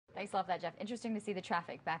Thanks a lot for that, Jeff. Interesting to see the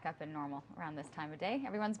traffic back up and normal around this time of day.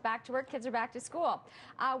 Everyone's back to work, kids are back to school.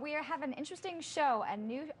 We have an interesting show, a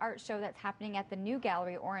new art show that's happening at the new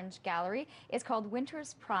gallery, Orange Gallery. It's called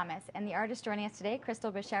Winter's Promise, and the artist joining us today,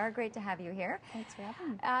 Crystal Beshara. Great to have you here. Thanks for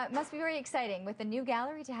having me. It must be very exciting with the new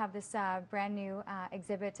gallery to have this brand new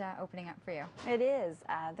exhibit opening up for you. It is.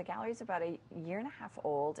 The gallery's about a year and a half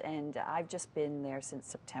old, and I've just been there since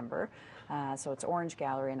September. So it's Orange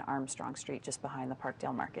Gallery in Armstrong Street, just behind the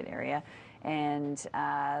Parkdale Market area. And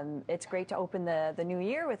it's great to open the new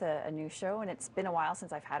year with a new show, and it's been a while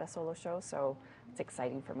since I've had a solo show, so it's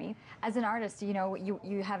exciting for me. As an artist, you know,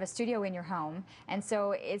 you have a studio in your home, and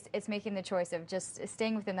so it's making the choice of just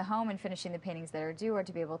staying within the home and finishing the paintings that are due, or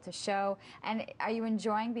to be able to show. And are you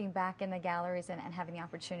enjoying being back in the galleries and having the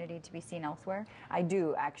opportunity to be seen elsewhere? I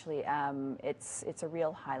do, actually. It's a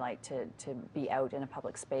real highlight to be out in a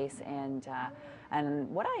public space, and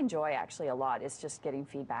what I enjoy actually a lot is just getting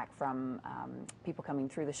feedback from people coming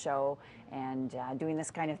through the show, and doing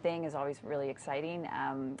this kind of thing is always really exciting.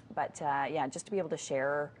 Yeah, just to be able to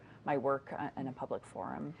share my work in a public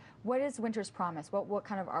forum. What is Winter's Promise? What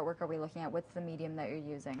kind of artwork are we looking at? What's the medium that you're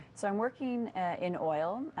using? So I'm working in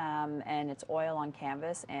oil, and it's oil on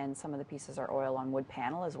canvas, and some of the pieces are oil on wood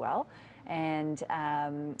panel as well. And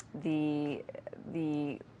the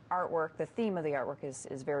artwork, the theme of the artwork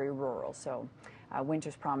is very rural. So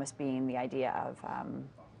Winter's Promise being the idea of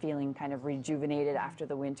feeling kind of rejuvenated after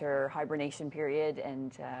the winter hibernation period,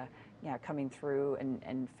 and yeah, coming through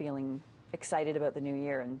and feeling excited about the new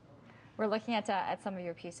year. And we're looking at some of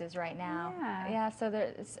your pieces right now. Yeah. So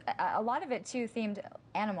there's a lot of it too themed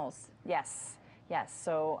animals. Yes. Yes,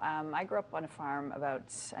 so I grew up on a farm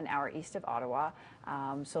about an hour east of Ottawa,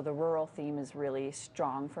 so the rural theme is really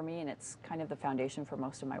strong for me, and it's kind of the foundation for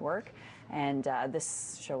most of my work, and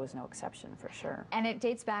this show is no exception for sure. And it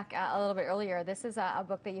dates back a little bit earlier. This is a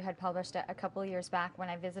book that you had published a couple of years back when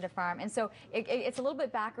I visited a farm, and so it's a little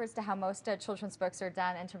bit backwards to how most children's books are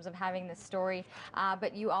done in terms of having this story,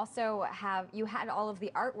 but you also had all of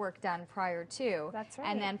the artwork done prior to. That's right.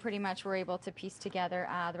 And then pretty much were able to piece together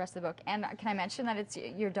the rest of the book. And can I mention that it's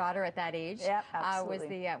your daughter at that age? Yep,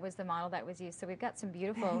 absolutely. Was the model that was used. So we've got some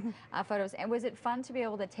beautiful photos. And was it fun to be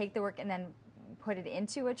able to take the work and then put it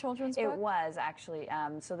into a children's book? It was, actually.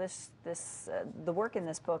 So the work in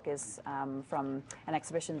this book is from an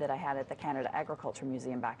exhibition that I had at the Canada Agriculture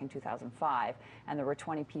Museum back in 2005, and there were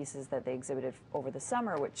 20 pieces that they exhibited over the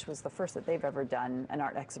summer, which was the first that they've ever done an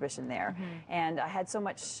art exhibition there. And I had so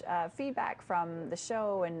much feedback from the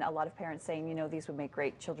show, and a lot of parents saying, you know, these would make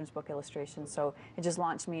great children's book illustrations, so it just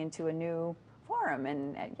launched me into a new forum,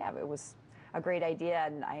 and yeah, it was a great idea,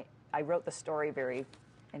 and I wrote the story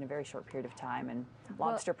in a very short period of time, and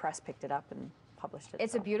Lobster Press picked it up and published it.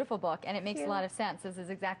 It's so. a beautiful book, and it makes a lot of sense. This is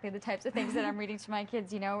exactly the types of things that I'm reading to my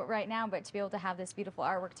kids, you know, right now. But to be able to have this beautiful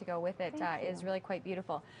artwork to go with it is really quite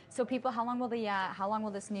beautiful. So, people, how long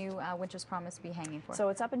will this new Winter's Promise be hanging for? So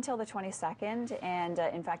it's up until the 22nd, and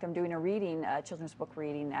in fact, I'm doing a children's book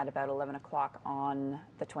reading at about 11 o'clock on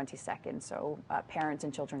the 22nd. So parents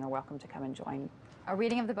and children are welcome to come and join. A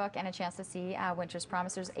reading of the book and a chance to see Winter's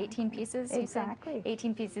Promise. There's 18 pieces. Exactly. You said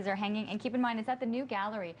 18 pieces are hanging. And keep in mind, it's at the new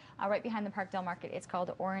gallery right behind the Parkdale Market. It's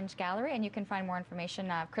called Orange Gallery, and you can find more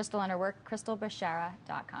information Crystal on her work,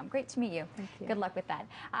 crystalbeshara.com. Great to meet you. Thank you. Good luck with that.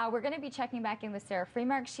 We're going to be checking back in with Sarah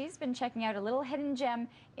Freemark. She's been checking out a little hidden gem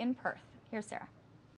in Perth. Here's Sarah.